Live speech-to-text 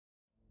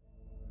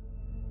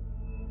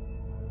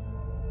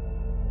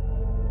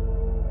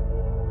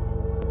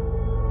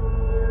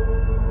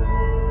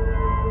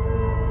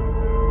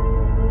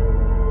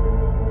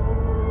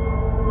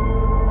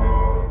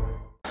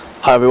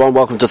Hi everyone,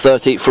 welcome to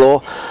 13th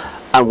floor,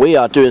 and we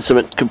are doing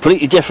something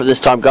completely different this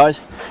time, guys.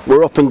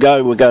 We're up and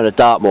going, we're going to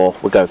Dartmoor,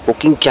 we're going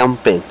fucking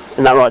camping.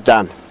 Isn't that right,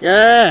 Dan?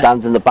 Yeah.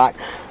 Dan's in the back.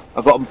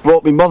 I've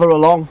brought my mother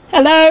along.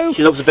 Hello.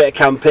 She loves a bit of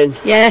camping.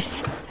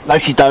 Yes. No,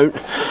 she don't.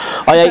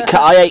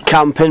 I hate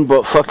camping,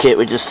 but fuck it,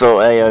 we just thought,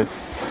 hey,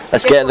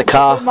 let's get in the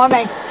car.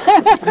 Mommy.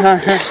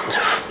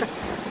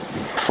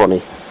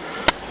 Funny.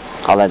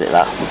 I'll edit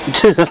that.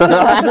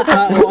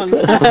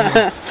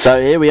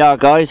 So here we are,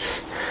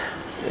 guys.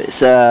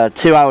 It's a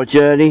 2-hour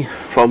journey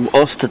from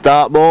us to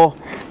Dartmoor,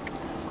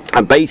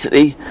 and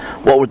basically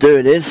what we're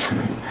doing is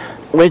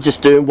we're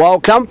just doing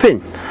wild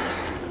camping.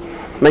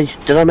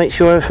 Did I make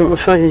sure everything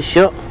was fucking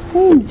shut?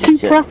 Two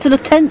brats in a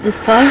tent this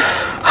time.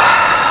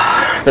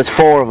 There's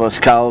 4 of us,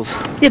 Carls.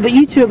 Yeah, but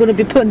you two are going to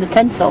be putting the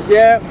tents off.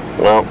 Yeah.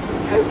 Well.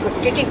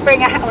 Did you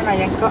bring a hat when I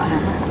didn't got a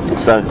hat?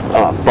 So,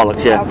 oh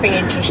bollocks, yeah. That'll be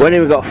interesting. We ain't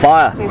even got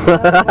fire.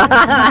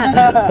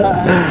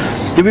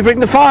 Did we bring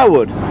the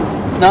firewood?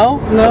 No.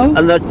 No.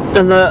 And the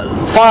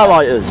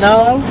firelighters?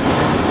 No.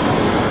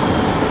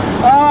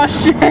 Oh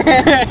shit!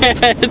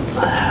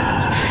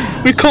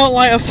 We can't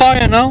light a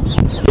fire now.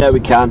 Yeah, we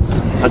can.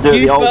 I do it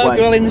the old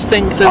way.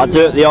 Instincts. I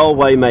do it the old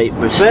way, mate,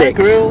 with sticks.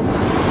 Grills.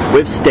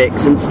 With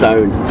sticks and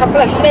stone.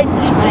 Couple of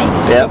flints, mate.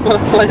 Yep. Couple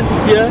of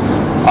flints, yeah.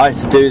 I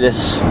used to do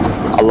this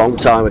a long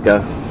time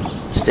ago.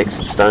 Sticks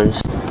and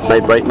stones. May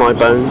break my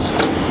bones.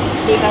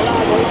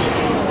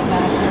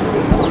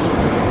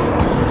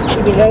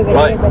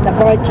 Right.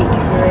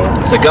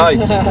 So guys,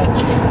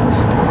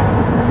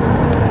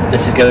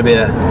 this is going to be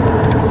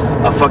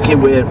a fucking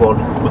weird one.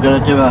 We're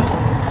going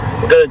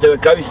to do a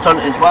ghost hunt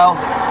as well.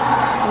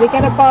 Are we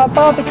going to buy a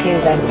barbecue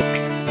then?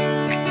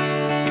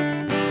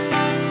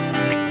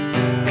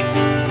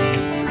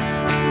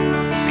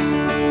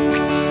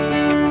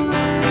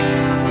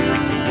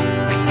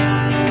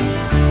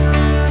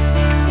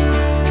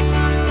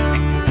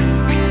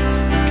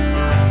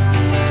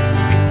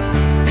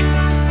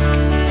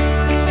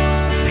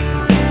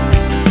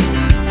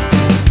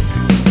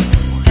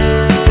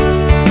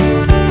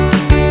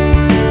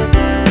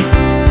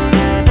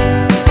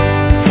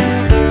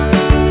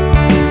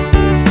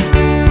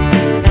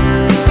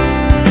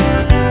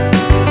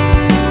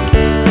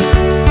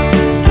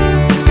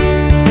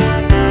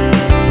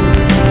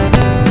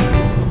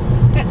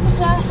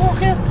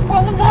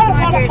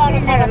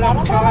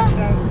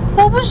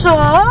 What was that?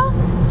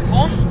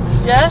 Come.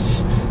 Yeah.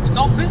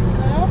 Stop it.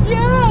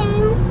 Yeah.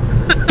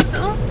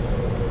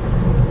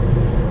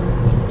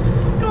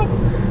 Come on.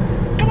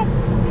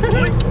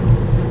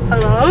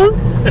 Hello?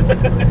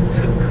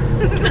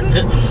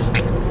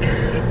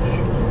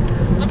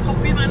 Stop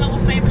copying my little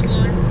famous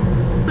lines.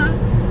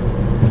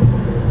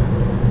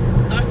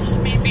 That's just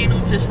me being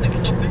autistic.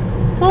 Stop it.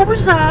 What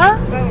was that?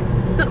 Well,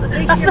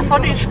 That's the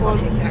funniest one.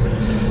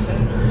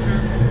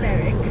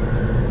 Merrick.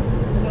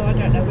 Although I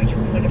don't know which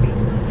one's going to be.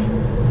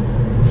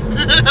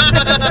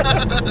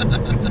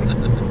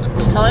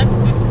 This time.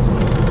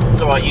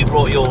 It's alright, you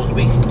brought yours,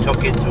 we can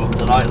tuck into them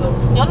tonight,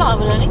 love. You're not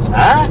having any.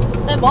 Huh?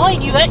 They're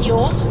mine, you ate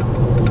yours.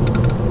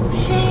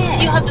 Share.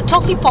 You had the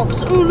toffee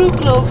pops. Oh look,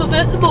 love, I've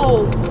ate them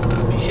all.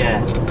 We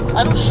share.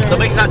 I don't share. So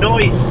make that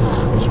noise.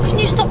 Can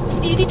you stop?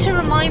 You need to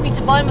remind me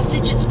to buy him a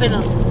fidget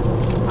spinner.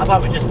 How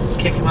about we just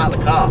kick him out of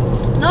the car?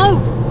 No.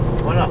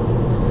 Why not?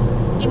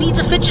 He needs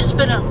a fidget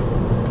spinner.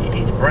 He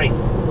needs a brain.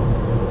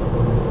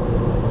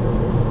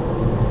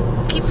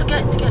 Keep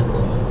forgetting to get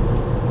one.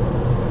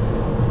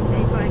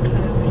 Lay-by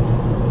closed.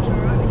 It's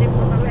alright, we didn't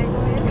want to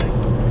lay-by anyway.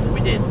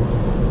 We did.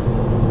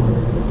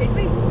 Did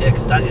we? Yeah,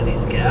 because Daniel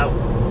needs to get out.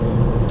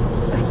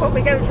 What,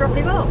 we go and drop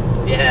him off?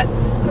 Yeah.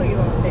 Who you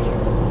are, Bishop?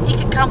 He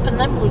can camp in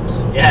them woods.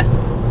 Yeah.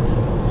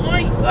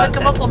 Why? Pick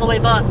him up on the way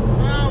back.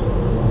 Oh.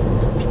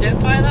 We dead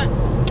by that.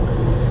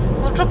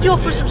 We'll drop you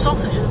off with some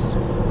sausages.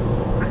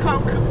 I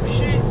can't cook for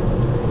shit.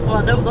 Well,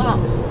 I know that.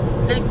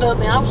 Then he burnt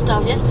my house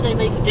down yesterday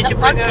making Did you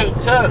bring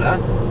pancakes. a Turner?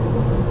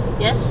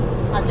 Yes,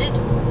 I did.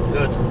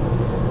 Good.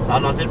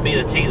 And I didn't mean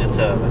a Tina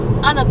Turner.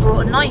 And I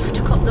brought a knife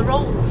to cut the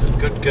rolls.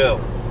 Good girl.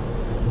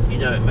 You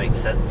know it makes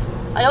sense.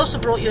 I also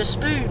brought you a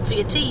spoon for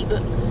your tea,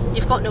 but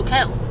you've got no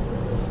kettle.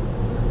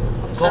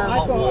 I've So- got I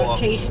hot bought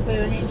water. a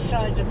teaspoon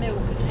inside the milk.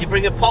 Did you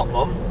bring a pot,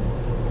 Mum?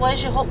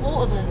 Where's your hot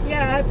water then?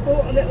 Yeah, I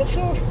bought a little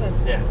saucepan.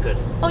 Yeah, good.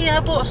 Oh yeah, I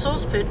bought a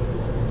saucepan.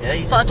 Yeah, you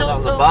just But I put that don't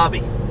on the know-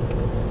 Barbie.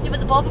 Yeah, but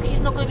the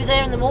barbecue's not going to be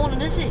there in the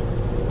morning, is it?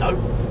 No.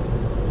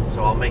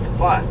 So I'll make a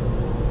fire.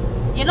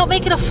 You're not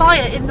making a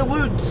fire in the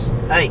woods.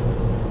 Hey,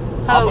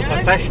 I'm a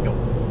professional.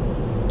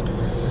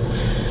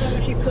 As long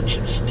as you put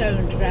some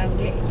stones around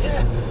it.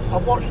 Yeah.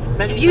 I've watched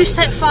many. If you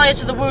set fire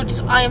to the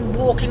woods, I am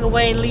walking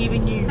away and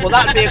leaving you. Well,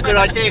 that'd be a good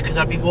idea because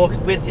I'd be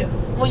walking with you.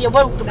 Well, you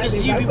won't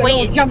because you'll be We'll all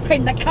waiting. jump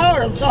in the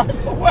car and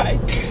drive away.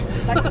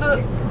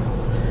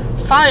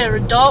 Fire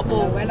in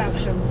Dartmoor. We'll have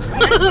some.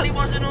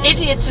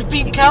 Idiots have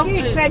been There's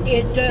camping. plenty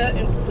of dirt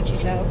and put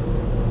it out.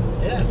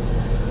 Yeah.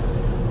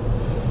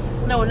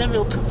 No, and then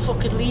we'll put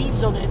fucking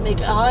leaves on it and make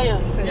it higher.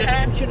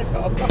 Yeah. We should have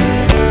got a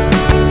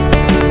bucket.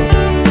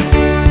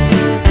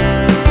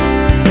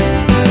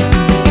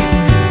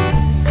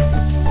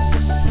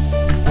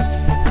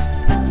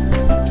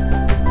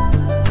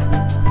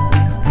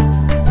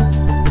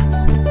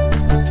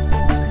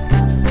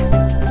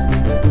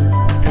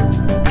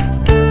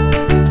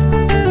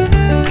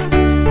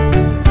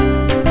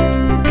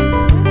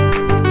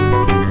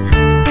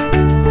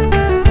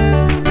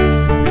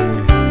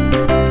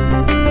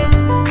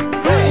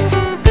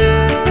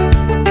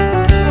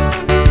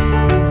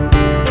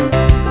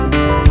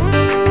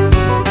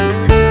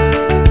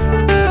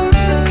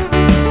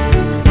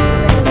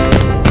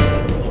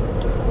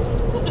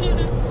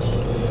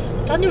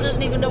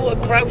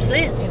 grouse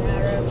is. In our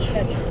own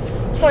session.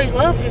 That's why he's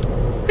laughing.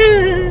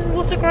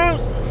 What's a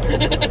grouse?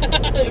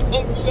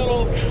 Mum, shut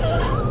up.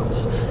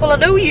 Well, I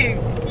know you.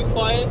 Be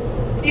quiet.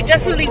 You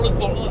definitely Pull his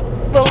bottle up.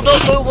 will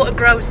not know what a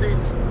grouse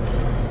is.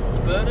 There's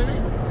a bird in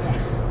it.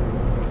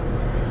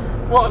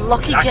 What a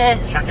lucky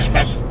guess. Shack a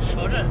pheasant.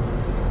 Shudder.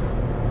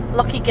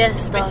 Lucky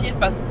guess, I see Dan. a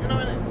pheasant, you know,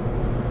 innit?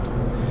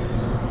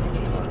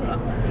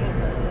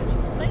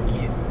 Thank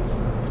you.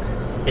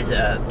 Is it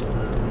a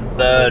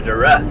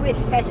murderer? One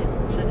with pheasant.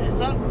 Is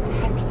that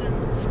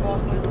Buxton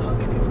sparkling? How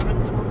do people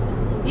drink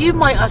sparkling? You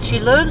might actually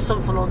learn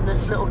something on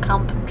this little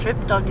camping trip,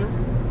 Daniel.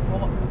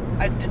 Well,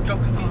 I did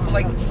geography for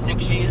like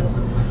 6 years.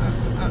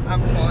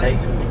 I'm Stay.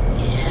 fine.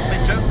 Yeah.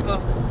 I joke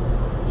about it.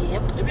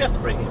 Yep. Do we have to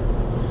bring him?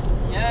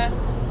 Yeah,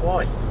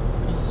 Why?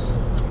 because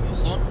I'm your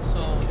son, so...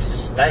 You can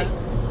just stay.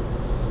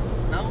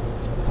 No.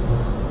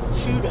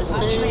 Shoot us,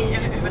 Actually,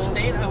 if I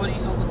stayed, I would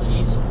eat all the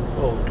cheese.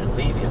 Oh, we can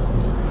leave you.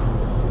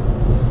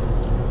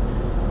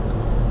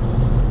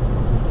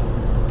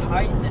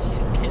 Tightness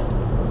can kill.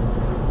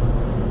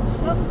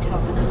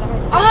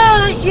 Sometimes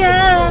Ah,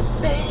 yeah,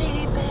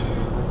 baby.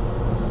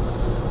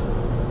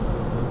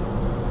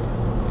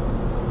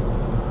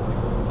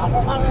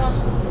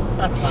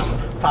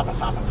 Fabba,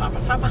 fabba, fabba,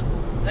 fabba.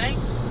 Hey,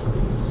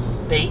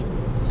 B.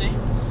 see?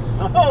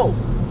 Oh!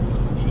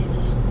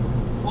 Jesus.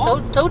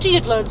 What? Told you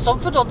you'd learn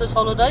something on this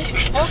holiday.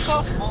 Fuck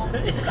off, Mum.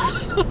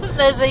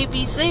 There's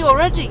ABC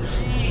already.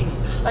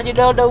 Jeez. And you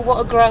don't know what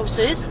a grouse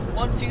is?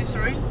 1, 2,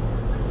 3,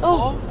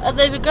 Oh, and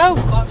there we go.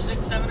 5,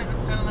 6, 7, 8,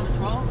 10, 11,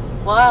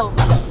 12, Wow.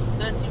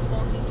 13,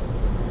 14, 15,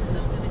 16,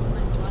 17, 18,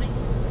 19, 20,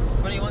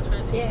 21,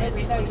 22, yeah,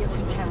 we 23, know you 24,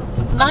 can 25.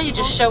 count. Now you're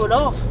just showing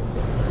off.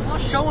 I'm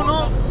not showing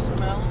off.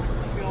 Smell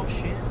your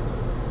shit.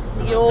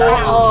 Your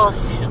Damn. You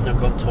arse. shouldn't have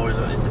gone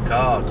toilet in the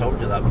car. I told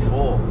you that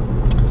before.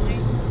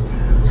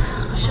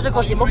 I should have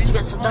got your mum to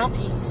get some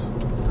nappies.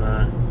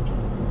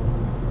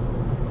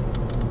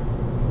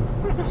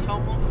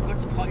 Someone forgot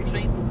to potty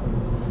train me.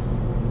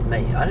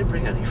 Mate, I didn't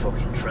bring any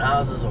fucking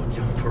trousers or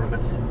jumper or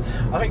anything.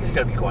 I think it's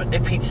going to be quite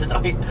nippy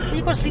tonight. Well,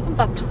 you've got a sleeping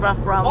bag to wrap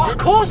around Oh, it. of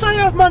course I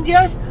have, man,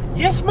 yes.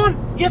 Yes, man.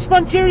 Yes,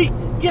 man, Jerry.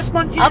 Yes,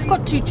 man, Jerry. I've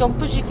got 2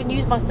 jumpers. You can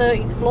use my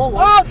 13th floor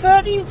one. Ah,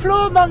 13th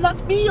floor, man.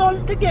 That's me all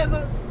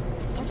together.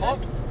 The fuck?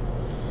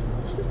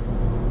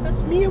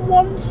 That's me and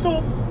one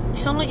son. You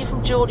sound like you're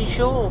from Geordie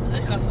Shore. Is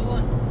it Castle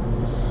Line?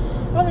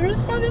 Oh, there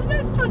is man in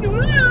there.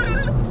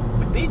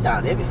 We've been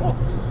down here before.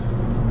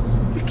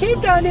 We came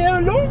down here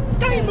a long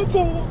time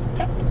ago.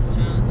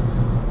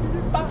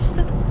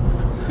 Bastard.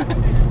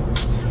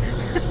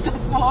 The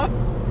fuck?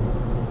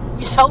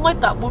 You sound like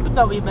that woman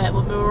that we met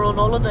when we were on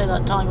holiday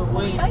that time of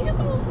week.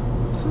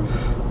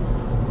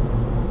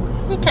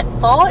 You kept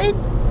farting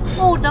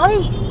all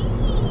night.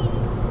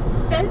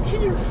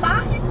 Belching and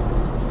farting.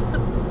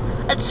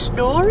 And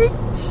snoring.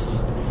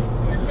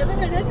 I've never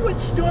heard anyone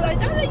snore like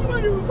that.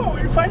 Anyone who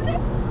voted for it.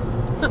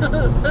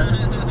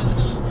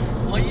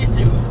 What are you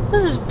doing?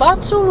 There's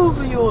bats all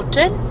over your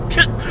tent.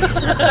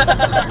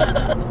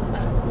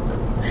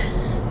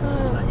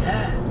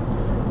 Yeah.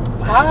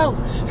 Wow.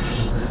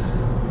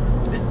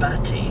 Bit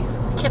batty.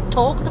 You kept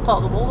talking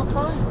about them all the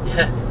time.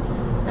 Yeah.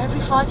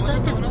 Every 5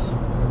 seconds.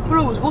 But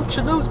I was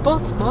watching those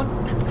bats, man.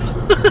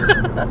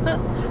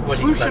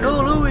 Swooshing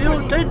all over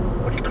your tent.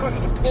 When you crush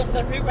the piss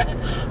everywhere.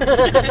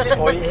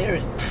 All you hear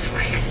is.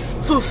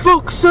 For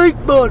fuck's sake,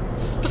 man.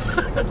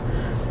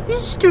 You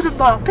stood in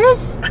my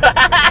piss.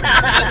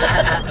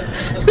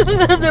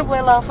 And then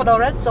we're laughing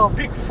our heads off.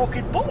 Big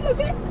fucking ball of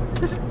it.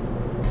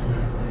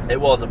 It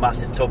was a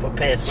massive tub of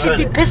piss. She'd be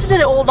wasn't pissing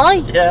in it all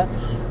night. it? Yeah.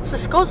 It's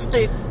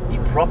disgusting. You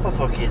proper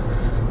fucking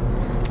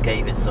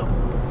gave it some.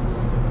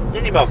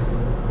 Didn't you, Mum?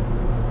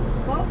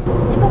 What?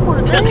 You don't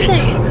want to do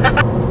anything.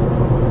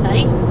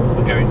 Hey?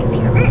 We're going to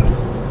Plymouth.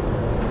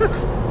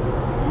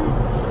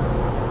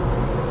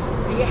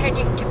 Are you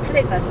heading to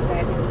Plymouth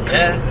then?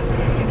 Yeah.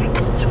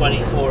 It's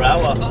 24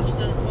 hour.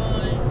 Boston,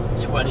 bye.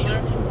 20.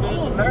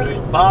 Oh,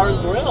 American Bar and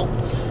Grill.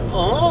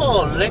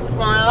 Oh, lick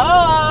my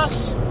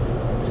ass.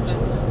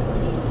 Thanks.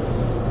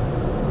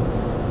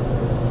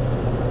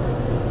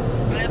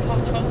 I have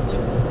hot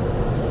chocolate.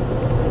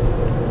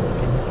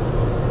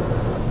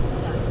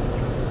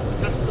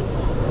 That's still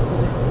hot.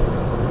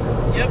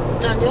 Yep.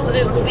 Daniel, it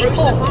will be Roasted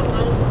hot. hot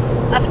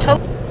now. I've told.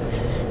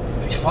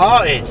 Who's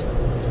farted?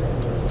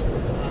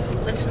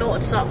 It's not,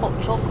 it's that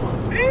hot chocolate.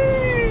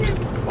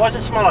 Why does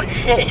it smell like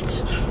shit?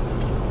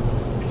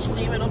 It's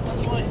steaming up,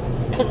 that's why.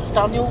 Because it's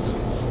Daniel's.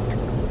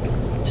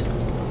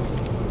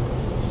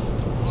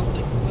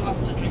 We'll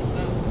have to drink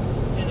that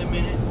in a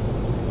minute.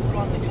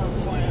 Around the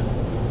campfire.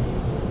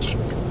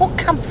 What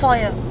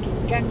campfire?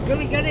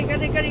 Kangaroo, gonna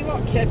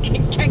watch a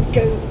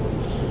kangaroo.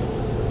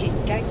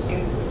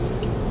 Kangaroo.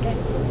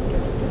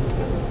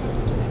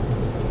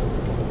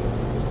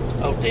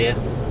 Oh dear.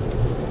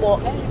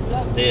 What?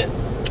 Dear.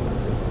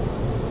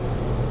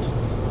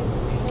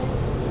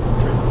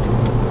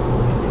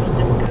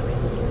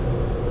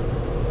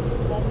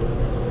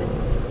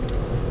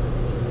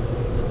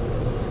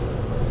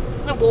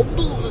 The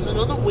Wombles is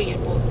another weird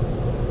one.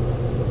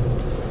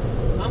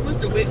 How was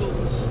the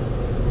Wiggles?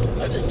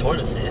 Like there's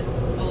toilets here.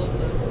 I love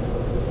them.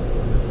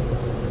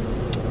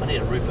 I need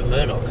a Rupert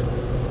Murdoch.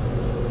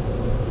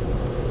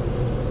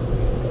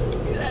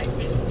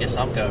 Guess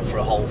I'm going for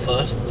a hole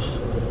first.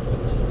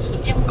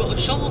 You haven't got a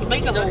shovel to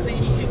make a hole.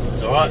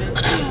 It's alright.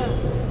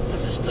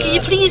 Can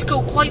you please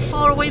go quite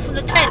far away from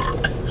the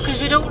tent?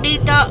 Because we don't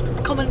need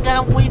that coming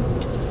downwind.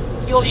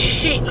 Your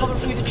shit coming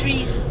through the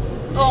trees.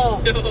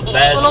 Oh, Bears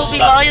we'll all be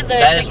lying there.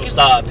 Bears will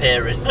start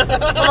appearing.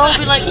 We'll all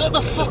be like, what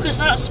the fuck is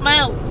that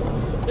smell?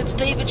 It's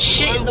David's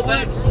shit in the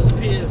woods. Look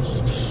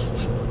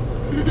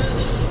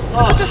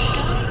at the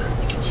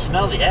sky. You can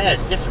smell the air,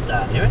 it's different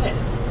down here, isn't it?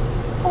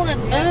 Call them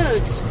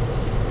birds.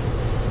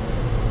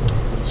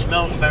 It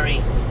smells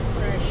very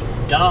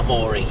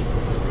Dartmoor-y.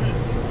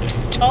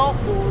 It's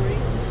Dartmoor-y.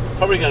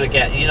 Probably going to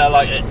get, you know,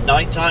 like at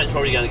night time, it's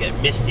probably going to get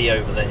misty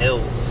over the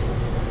hills.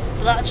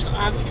 But that just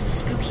adds to the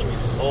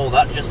spookiness. Oh,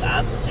 that just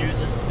adds to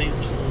the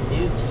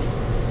spookiness.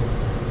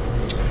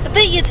 I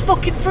bet you it's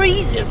fucking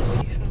freezing.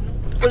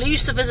 Well, I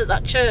used to visit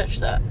that church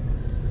that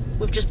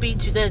we've just been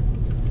to then.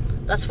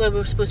 That's where we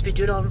were supposed to be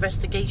doing our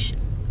investigation.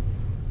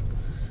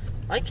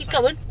 Right, keep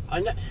going.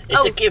 I know.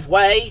 It's a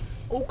giveaway.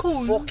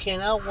 Okay. Fucking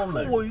hell,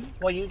 woman. Okay.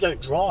 Well, you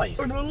don't drive.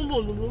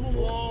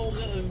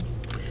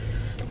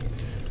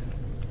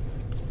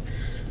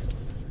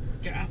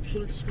 Get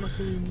absolute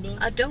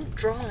smackaloomba. I don't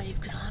drive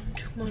because I'm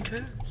doing my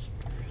turns.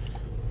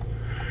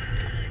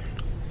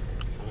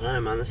 I don't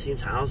know, man. There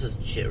seems houses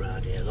and shit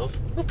around here, love.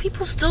 Well,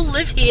 people still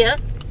live here.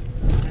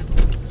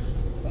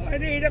 I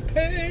need a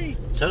pee.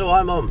 So do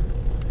I, Mum.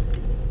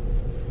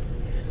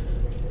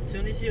 It's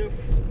only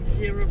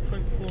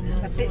 0.4 I'm a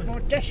miles bit away. more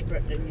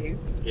desperate than you.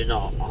 You're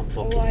not. I'm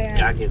fucking I am.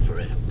 gagging for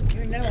it.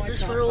 You know Is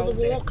this where all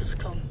the walkers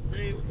come?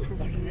 They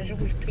probably There's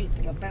always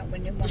people about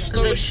when you want to.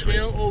 Scottish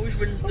Snail always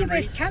wins the Oh,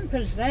 there's race.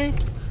 campers there.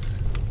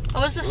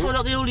 Oh, is this? We're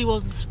not the only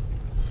ones.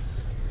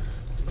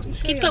 You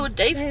see Keep them going,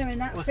 Dave. There in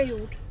that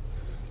field.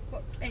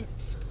 What fence?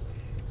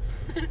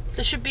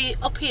 There should be,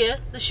 up here,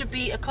 there should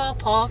be a car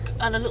park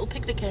and a little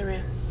picnic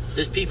area.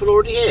 There's people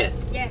already here.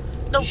 Yeah.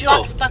 No, You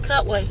sure? back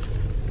that way.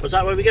 Was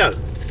that where we go?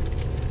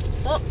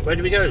 What? Where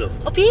do we go,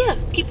 love? Up here.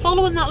 Keep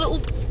following that little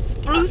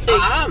blue thing.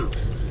 I am.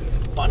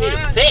 But I need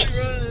a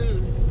piss.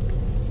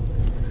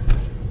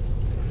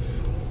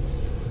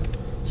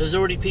 So there's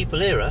already people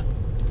here, huh?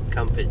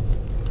 Camping.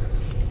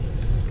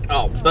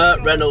 Oh,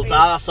 Burt Reynolds'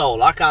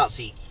 arsehole. I can't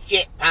see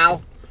shit,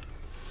 pal.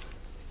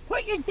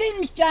 Put your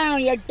dims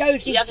down, you dozy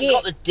He hasn't git.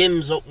 got the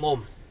dims up,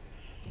 Mum.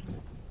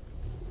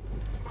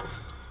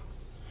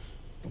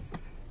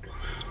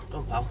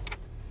 Oh, well.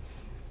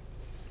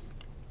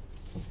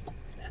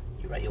 Yeah,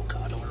 you wreck your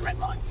car, I don't want to wreck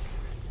mine.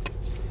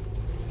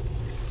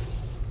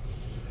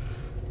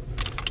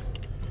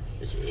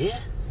 Is it here?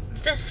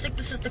 I think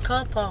this is the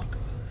car park.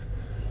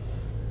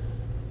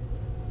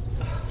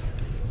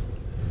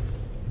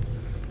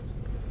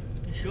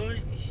 You sure? You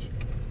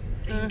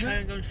can carry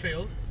on going straight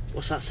up.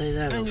 What's that say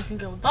there, And love? you can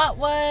go that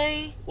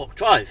way. What,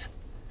 drive?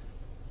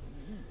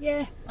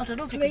 Yeah. I don't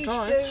know if you can Please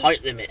drive. do.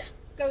 Height limit.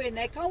 Go in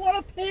there. I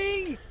want to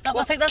pee.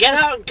 I think that's Get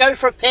the, out and go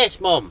for a piss,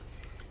 Mum.